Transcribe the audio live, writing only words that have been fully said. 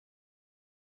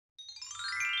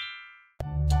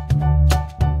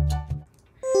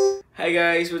Hi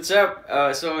guys, what's up?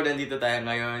 So, nandito tayo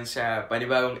ngayon sa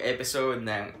panibagong episode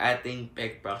ng ating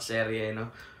Pekpak serye,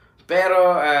 no?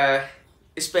 Pero,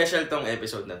 special tong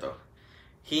episode na to.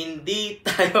 Hindi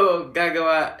tayo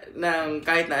gagawa ng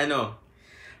kahit na ano.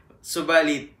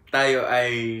 Subalit, tayo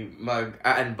ay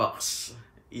mag-unbox.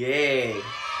 Yay!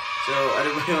 So, ano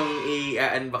ba yung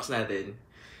i-unbox natin?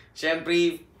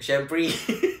 Siyempre,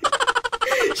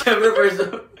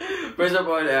 first of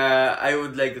all, I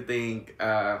would like to thank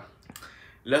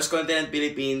Lost Continent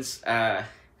Philippines.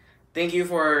 Thank you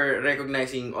for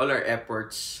recognizing all our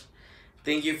efforts.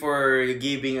 Thank you for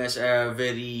giving us a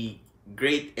very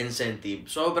great incentive.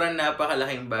 Sobrang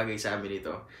napakalaking bagay sa amin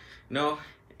ito, no?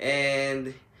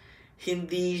 And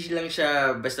hindi lang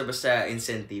siya basta-basta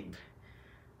incentive.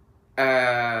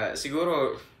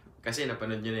 Siguro kasi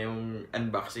napanood nyo na yung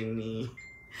unboxing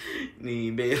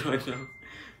ni Bayron, no?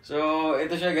 So,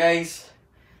 ito siya guys.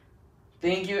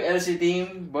 Thank you LC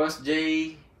Team, Boss J.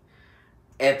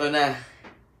 Eto na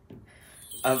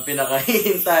ang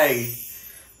pinakahihintay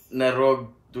na ROG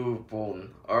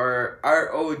phone or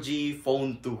ROG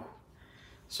Phone 2.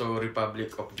 So,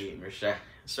 Republic of Gamers siya.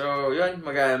 So, yun,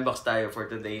 mag-unbox tayo for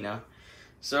today na.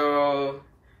 So,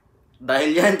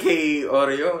 dahil yan kay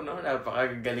Oreo, no?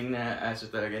 Napakagaling na aso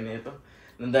talaga nito.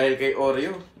 Dahil kay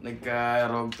Oreo,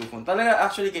 nagka-ROG phone. Talaga,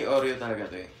 actually kay Oreo talaga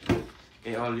to eh.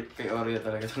 Kay Oreo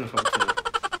talaga ito.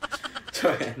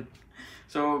 So, yan.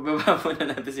 So, baba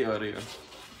muna natin si Oreo.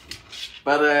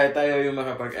 Para tayo yung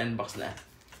makapag-unbox na.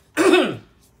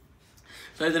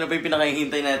 So, ito na pa yung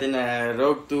pinakahihintay natin na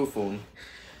ROG phone.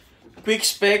 Quick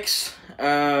specs.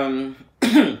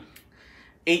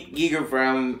 8GB of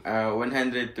RAM,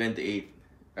 128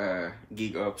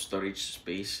 GB of storage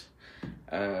space.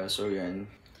 So, yan.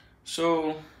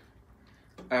 So,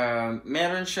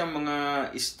 meron siyang mga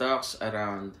stocks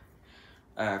around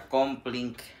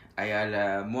Complink,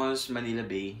 Ayala Malls, Manila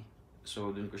Bay.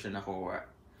 So, dun ko siya nakuha.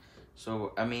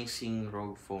 So, amazing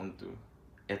ROG Phone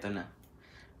 2. Eto na.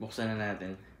 Buksan na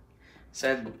natin.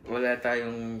 Sad, wala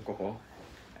tayong kuko.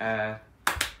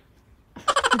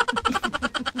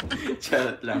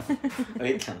 Charot lang.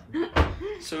 Wait lang.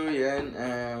 So, yan.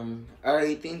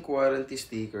 I think warranty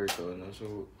sticker to, no?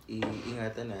 So,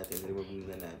 iingatan natin.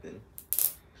 Remove na natin.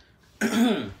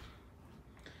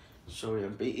 So,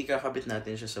 yan. Ikakabit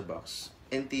natin siya sa box.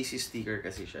 NTC sticker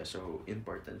kasi siya. So,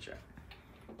 important siya.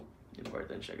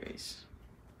 Important siya, guys.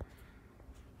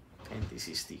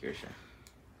 NTC sticker siya.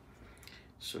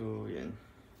 So, yan.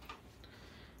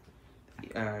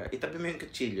 Itabi mo yung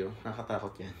kutsilyo.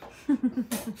 Nakatakot yan.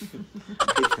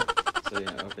 So,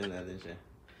 yan. Open natin siya.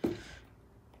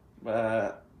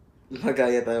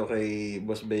 Magaya tayo kay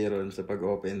Boss Bayron sa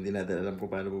pag-open. Hindi natin alam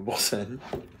kung paano bubuksan.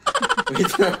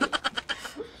 Wait lang.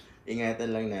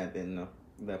 Ingatan lang natin, no?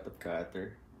 Dapat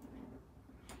cutter.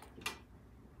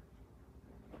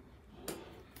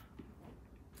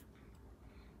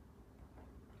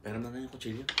 Pero naman yung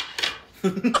kutsilyo.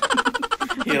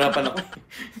 Hirapan ako.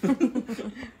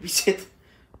 Visit.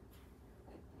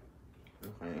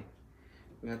 Okay.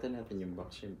 Ingatan natin yung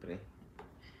box, syempre.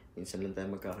 Minsan lang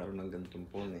tayo magkakaroon ng ganitong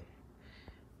phone eh.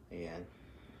 Ayan.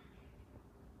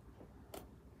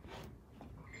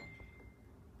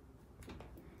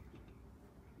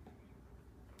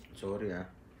 Sorry ah.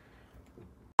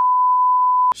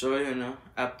 So yun no,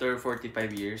 after 45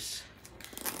 years,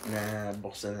 na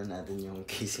buksan na natin yung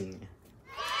casing niya.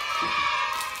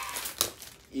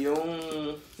 Yung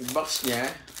box niya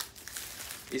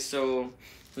is so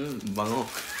bango.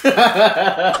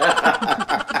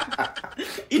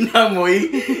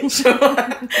 Inamoy.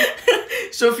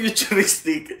 So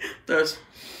futuristic. Tapos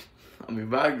may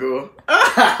bago.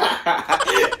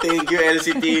 Thank you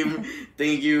LC Team.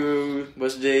 Thank you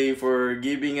Boss J for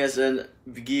giving us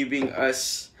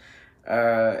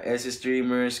as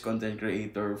streamers, content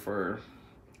creator for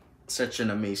such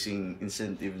an amazing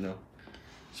incentive, no?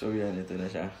 So yan, ito na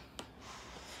siya.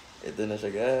 Ito na siya,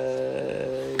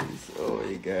 guys. Oh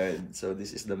my god. So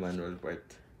this is the manual part.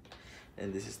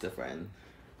 And this is the fan.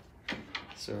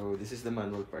 So this is the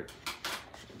manual part.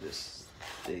 Just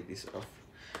take this off.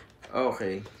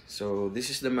 Okay. So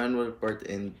this is the manual part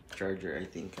and charger, I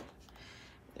think.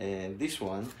 And this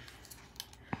one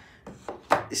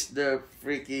is the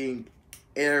freaking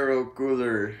aero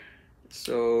cooler.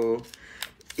 So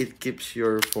it keeps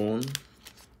your phone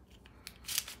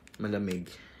malamig.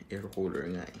 Air cooler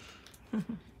nga eh.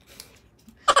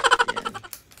 Yan.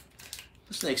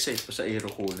 Mas na-excite pa sa air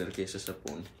cooler kaysa sa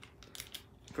phone.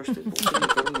 First time po kasi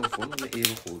nagkaroon ng phone na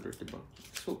air cooler, diba?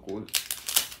 So cool.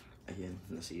 Ayan,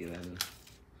 nasira na.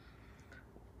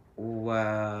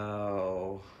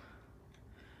 Wow!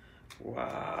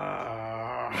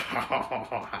 Wow!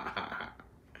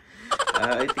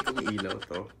 I think umiilaw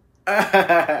to.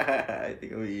 I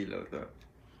think umiilaw to.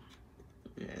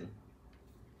 Yan.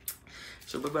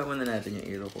 So, baba muna natin yung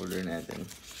aero cooler natin.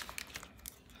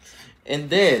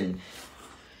 And then,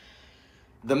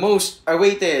 the most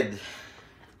awaited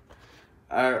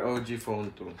ROG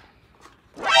Phone 2.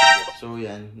 So,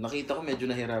 yan. Nakita ko medyo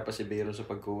nahirapan si Bayron sa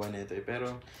pagkuha nito eh.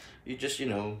 Pero, you just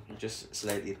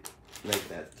slide it like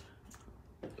that.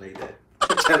 Like that.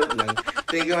 Charot lang.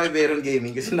 Thank you kay Bayron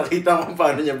Gaming kasi nakita ko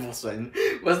paano niya buksan.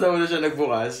 Basta wala siya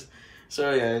nagbukas.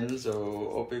 So, yan. So,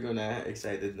 open ko na.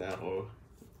 Excited na ako.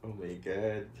 Oh my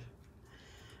God.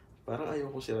 Parang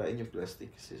ayaw ko sirain yung plastic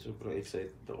kasi sobrang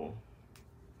excited ako.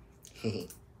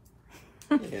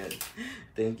 Yan.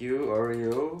 Thank you,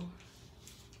 Oreo.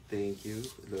 Thank you,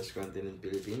 Lost Continent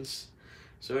Philippines.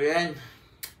 So, yan.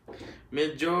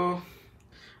 Medyo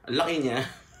ang laki niya.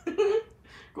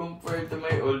 Compared to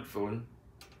my old phone.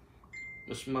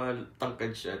 Mas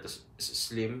matangkad siya. Tapos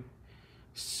slim.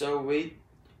 So, weight.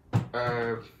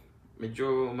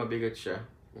 Medyo mabigat siya.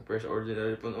 Compared sa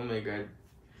ordinary phone. Oh my God.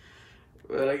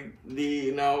 Well, like,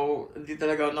 di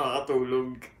talaga ako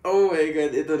nakakatulog. Oh my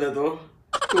God. Ito na to.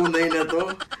 Tunay na to.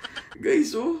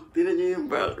 Guys, oh. Tingnan niyo yung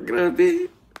back.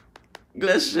 Grabe.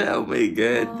 Glass siya, oh my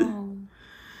God. Wow.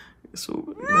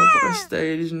 So,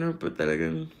 napaka-stylish na pa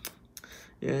talagang.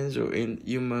 Yan, so, and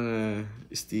yung mga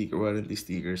warranty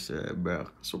stickers sa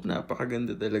back. So,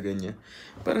 napakaganda talaga niya.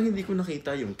 Parang hindi ko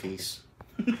nakita yung case.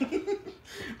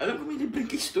 Alam ko may libreng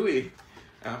case to eh.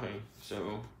 Okay,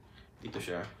 so, dito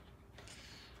siya.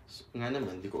 So, nga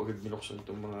naman, di ko agad binuksan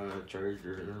itong mga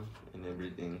charger and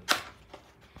everything.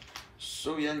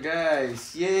 So, yan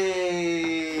guys.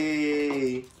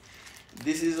 Yay!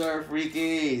 This is our free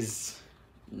case.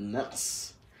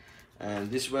 Nuts. And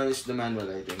this one is the manual,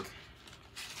 I think.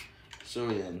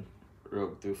 So, yan.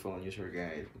 ROG phone user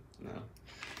guide. No?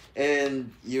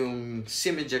 And yung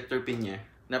SIM ejector pin niya,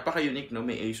 napaka-unique, no?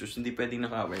 May Asus. Hindi pwedeng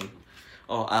nakawin.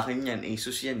 Oh, akin yan.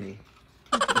 Asus yan eh.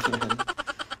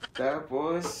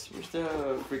 Tapos, where's the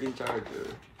freaking charger?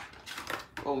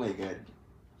 Oh my God.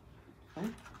 Huh?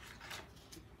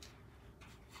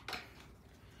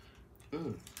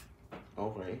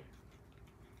 Okay.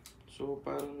 So,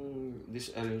 parang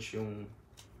disarrange yung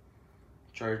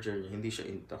charger niya. Hindi siya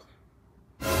intact.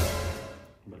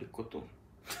 Balik ko to.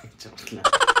 Charot lang.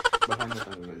 Baka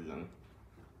natanggal lang.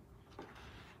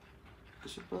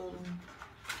 Kasi parang...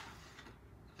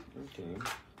 Okay.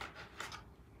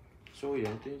 So,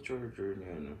 yan. Ito yung charger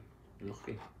niya. Ano?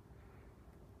 Laki.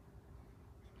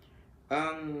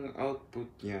 Ang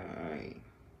output niya ay...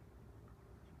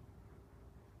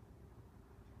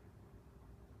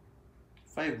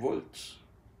 5 volts.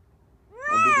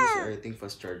 Mabilis, I think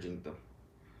fast charging to.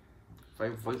 5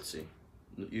 volts eh.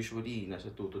 Usually, nasa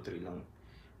 2 to 3 lang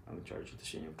ang charge. Tapos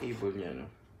yun yung cable niya, no?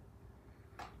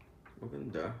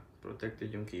 Maganda. Protected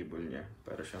yung cable niya.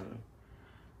 Para siyang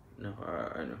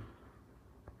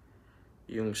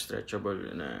yung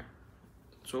stretchable na.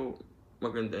 So,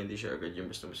 maganda. Hindi siya agad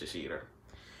yung basta masisira.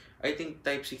 I think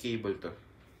Type-C cable to.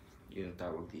 Yung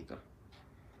tawag dito.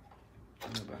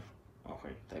 Ano ba?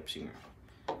 Okay, Type-C nga.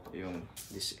 Yung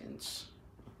this ends.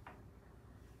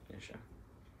 Yan siya.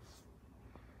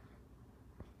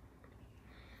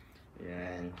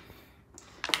 Yan.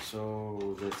 So,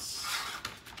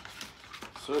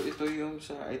 so ito yung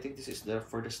sa, I think this is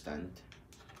for the stand.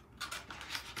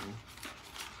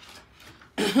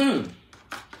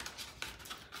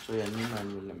 So, yan yung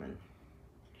manual naman.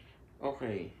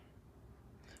 Okay.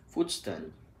 Food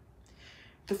stand.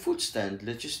 The food stand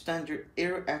lets you stand your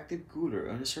air-active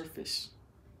cooler on a surface.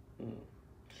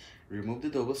 Remove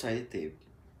the double-sided tape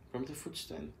from the food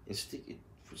stand and stick it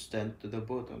food stand to the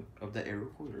bottom of the air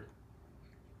cooler.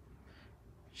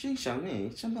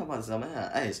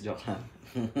 Ay, joke lang.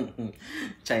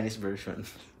 Chinese version.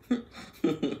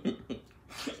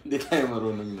 Hindi tayo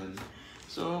marunong nun.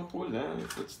 So, cool na.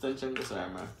 Food stand siyang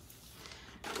kasama.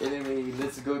 Anyway,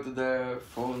 let's go to the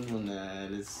phone muna.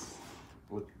 Let's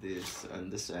put this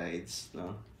on the sides,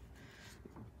 no?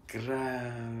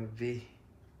 Grabe.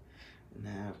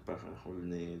 Napaka-cool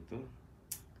na ito.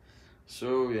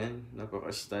 So, yan.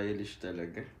 Napaka-stylish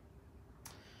talaga.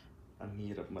 Ang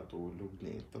hirap matulog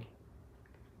na ito.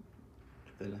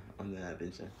 Ito na. On na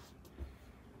natin siya.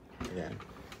 Ayan.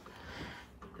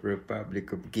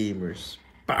 Republic of Gamers.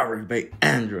 Powered by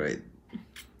Android.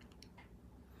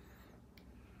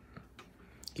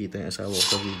 Kita yung asawa ko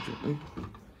sa video.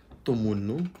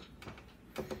 Tumunog.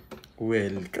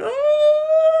 Welcome!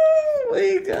 Oh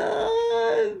my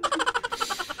God!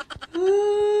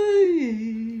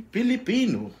 Ay!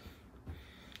 Pilipino.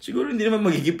 Siguro hindi naman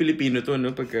magiging Pilipino to,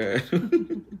 no? Pagka...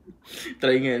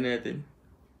 Try nga natin.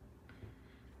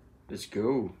 Let's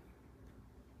go.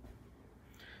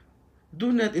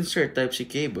 Do not insert Type-C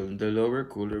cable in the lower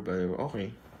cooler barrel.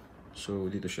 Okay. So,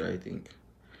 dito siya, I think.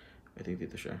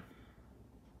 Dito siya.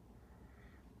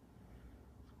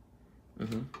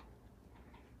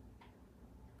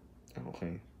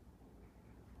 Okay.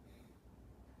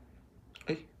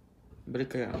 Ay,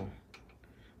 balik kaya ako.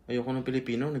 Ayoko ng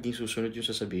Pilipino, naging susunod yung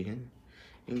sasabihin.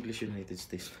 English United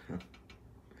States.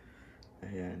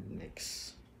 Ayan,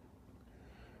 next.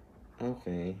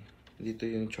 Okay. Dito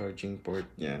yung charging port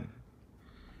niya.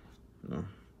 No.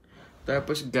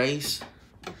 Tapos guys,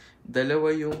 dalawa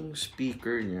yung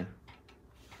speaker niya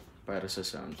para sa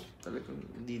sound. Talagang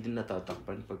hindi din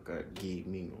natatakpan pagka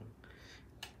gaming. Oh.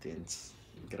 Tense.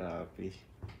 Grabe.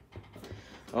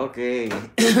 Okay.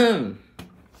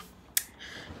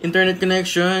 Internet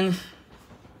connection,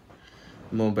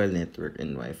 mobile network,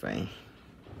 and Wi-Fi.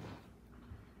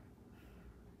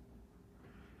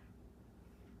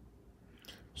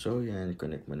 So, yan.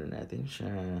 Connect muna natin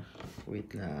siya.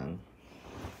 Wait lang.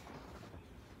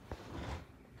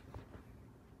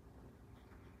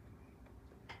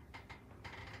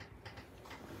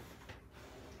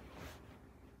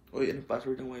 Uy, anong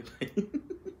password ng Wi-Fi?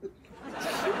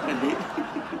 Mali.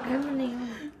 Ano na yun?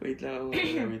 Wait lang.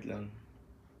 Wait lang.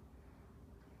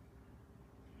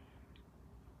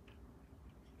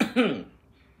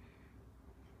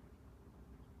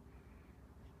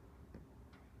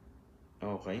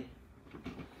 Okay.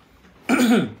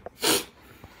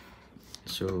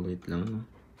 So, wait lang.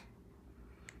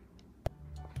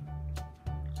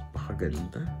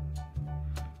 Napakaganda.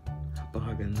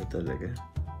 Napakaganda talaga.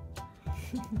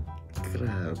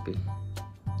 Grabe.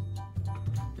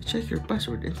 Check your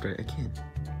password and try again.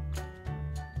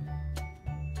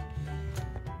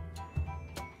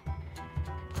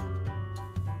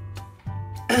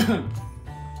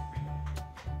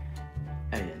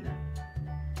 Ayan na.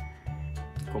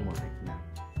 Kumonek na.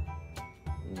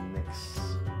 Next.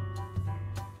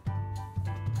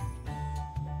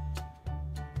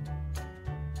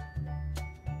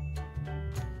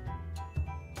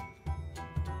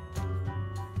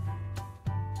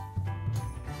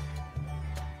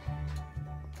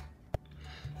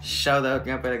 Shoutout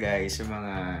nga pala guys sa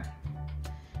mga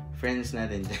friends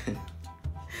natin dyan.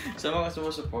 Sa mga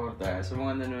sumusuporta, sa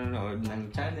mga nanonood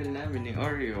ng channel namin ni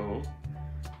Oreo.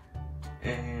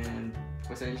 And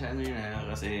pasensya nyo na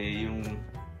kasi yung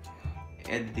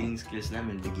editing skills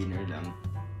namin beginner lang.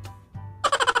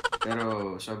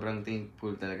 Pero sobrang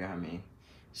thankful talaga kami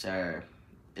sa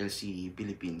LC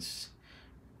Philippines.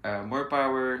 More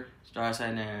power, saka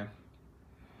sana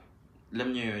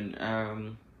alam nyo yun,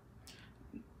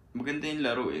 maganda yung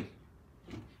laro eh.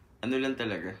 Ano lang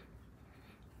talaga.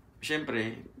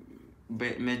 Siyempre,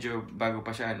 medyo bago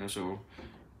pa siya, no? So,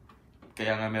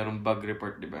 kaya nga merong bug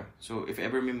report, di ba? So, if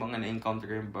ever may mga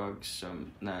na-encounter yung bugs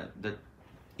that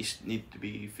is need to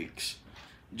be fixed,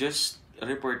 just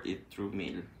report it through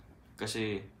mail.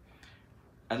 Kasi,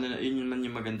 yun man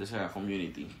yung maganda sa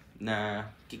community, na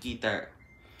nakikita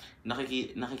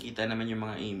naman yung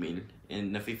mga email,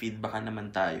 and nafi-feedbackan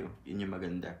naman tayo. Yun yung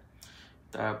maganda.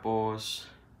 Tapos,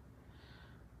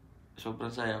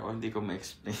 sobrang saya ko, hindi ko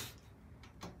ma-explain.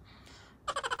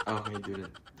 Okay,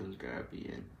 don't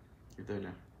copy yan. Ito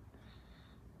na.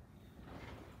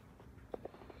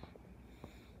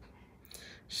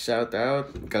 Shout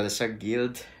out, Kalasag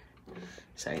Guild.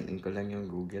 Sign in ko lang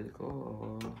yung Google ko.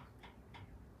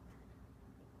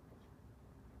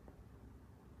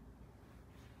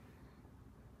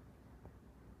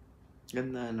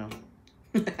 Ganda, no?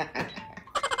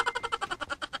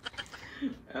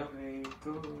 Okay,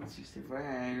 cool.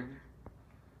 65.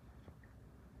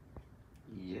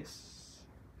 Yes.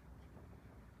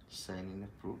 Signing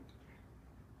approved.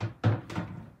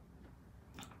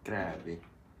 Grabe.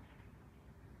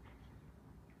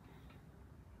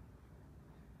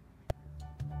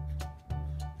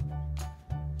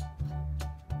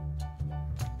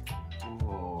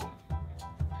 Oh.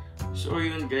 So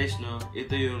yun guys, no,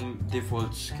 ito yung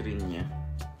default screen niya.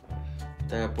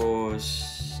 Tapos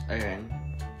ayan.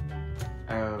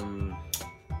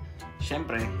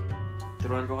 Syempre,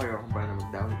 turuan ko kayo kung paano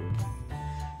mag-download.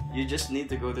 You just need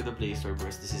to go to the Play Store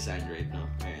because this is Android, no?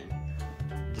 Ayan.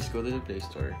 Just go to the Play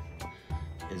Store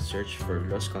and search for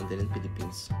Lost Continent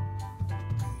Philippines.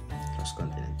 Lost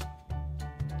Continent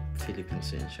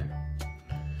Philippines, yan siya.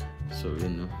 So,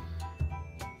 yun, no?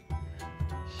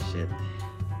 Shit.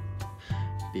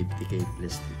 50k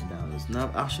plus downloads.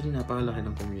 Actually, napakalaki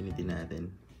ng community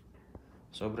natin.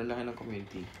 Sobrang laki ng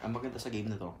community. Ang maganda sa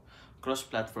game na to,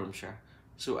 cross-platform siya.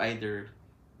 So, either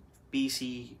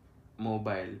PC,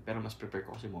 mobile, pero mas prefer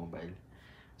ko kasi mobile.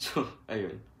 So,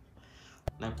 ayun.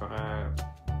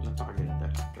 napakaganda.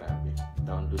 Grabe.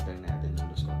 Download lang natin yung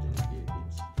Lost Content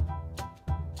Philippines.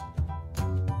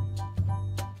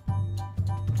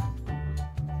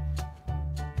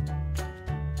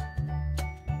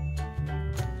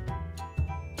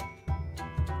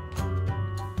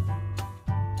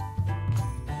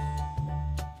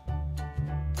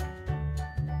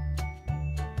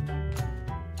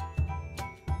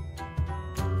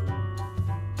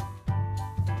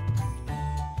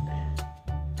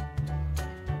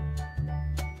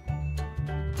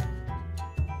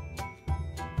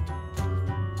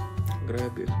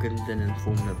 Grabe, ang ganda ng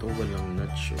phone na to. Walang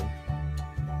notch, oh.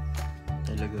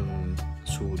 Talagang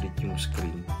sulit yung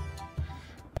screen.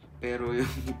 Pero yung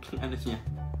ano niya,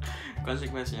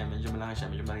 consequence niya, medyo malaki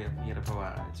siya, medyo mahirap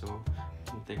hawakan. So,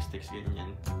 yung text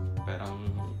ganyan, parang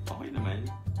okay naman.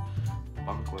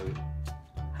 Pang call.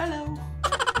 Hello!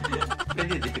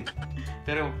 Pwede din.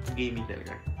 Pero gaming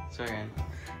talaga. So, yan.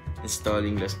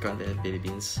 Installing Lost Content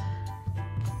Philippines.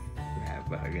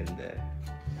 Napakaganda.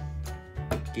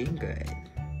 Game guide.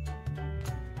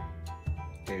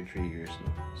 Air triggers, no?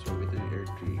 So, with the air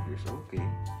triggers, okay.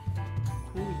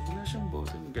 Cool, wala siyang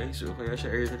button, guys. So, kaya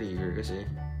siya air trigger kasi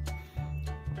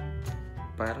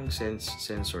parang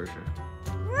sensor siya.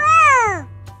 Wow!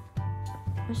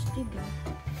 Astig, ah.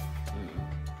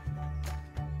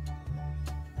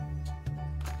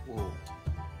 Wow.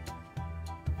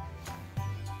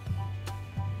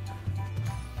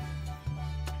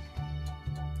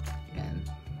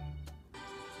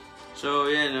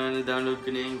 So, yan, no, na-download ko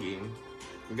na yung game.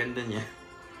 Ang ganda niya.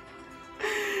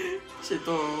 Kasi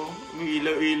ito, may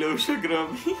ilaw-ilaw siya,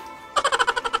 grabe.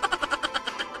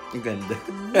 Ang ganda.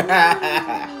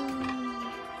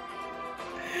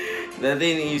 Dati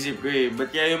iniisip ko ba't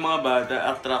kaya yung mga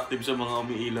bata attractive sa mga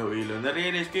umiilaw-ilaw?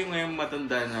 Na-realize ko yung ngayong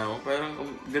matanda na ako, parang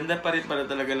ganda pa rin pala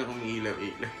talaga ng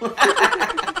umiilaw-ilaw.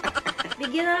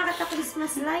 Bigyan na lang kita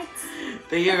Christmas lights.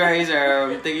 Thank you guys.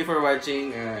 Thank you for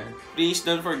watching. Please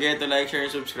don't forget to like, share, and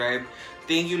subscribe.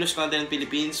 Thank you Lost Content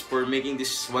Philippines for making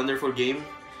this wonderful game.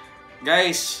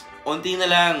 Guys, onti na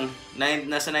lang.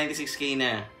 Nasa 96k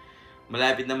na.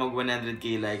 Malapit na mag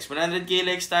 100k likes. 100k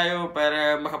likes tayo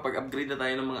para makapag-upgrade na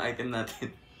tayo ng mga item natin.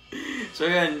 So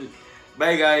yan.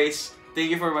 Bye guys.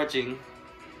 Thank you for watching.